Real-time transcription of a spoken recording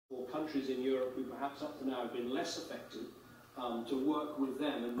or countries in Europe who perhaps up to now have been less affected, to work with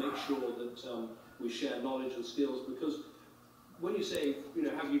them and make sure that we share knowledge and skills, because when you say,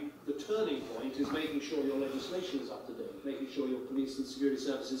 the turning point is making sure your legislation is up to date, making sure your police and security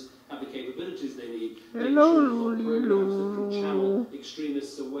services have the capabilities they need, making sure you've got programs that can channel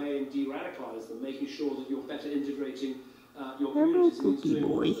extremists away and de-radicalize them, making sure that you're better integrating your communities means doing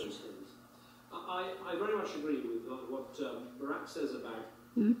all of those things. I very much agree with what Barack says about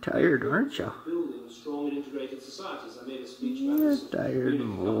you tired, aren't you? Building strong and integrated societies. I made a speech about this tired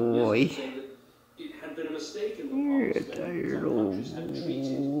boy. Saying that it had been a mistake in the You're past. a tired old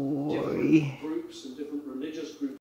boy. Groups and different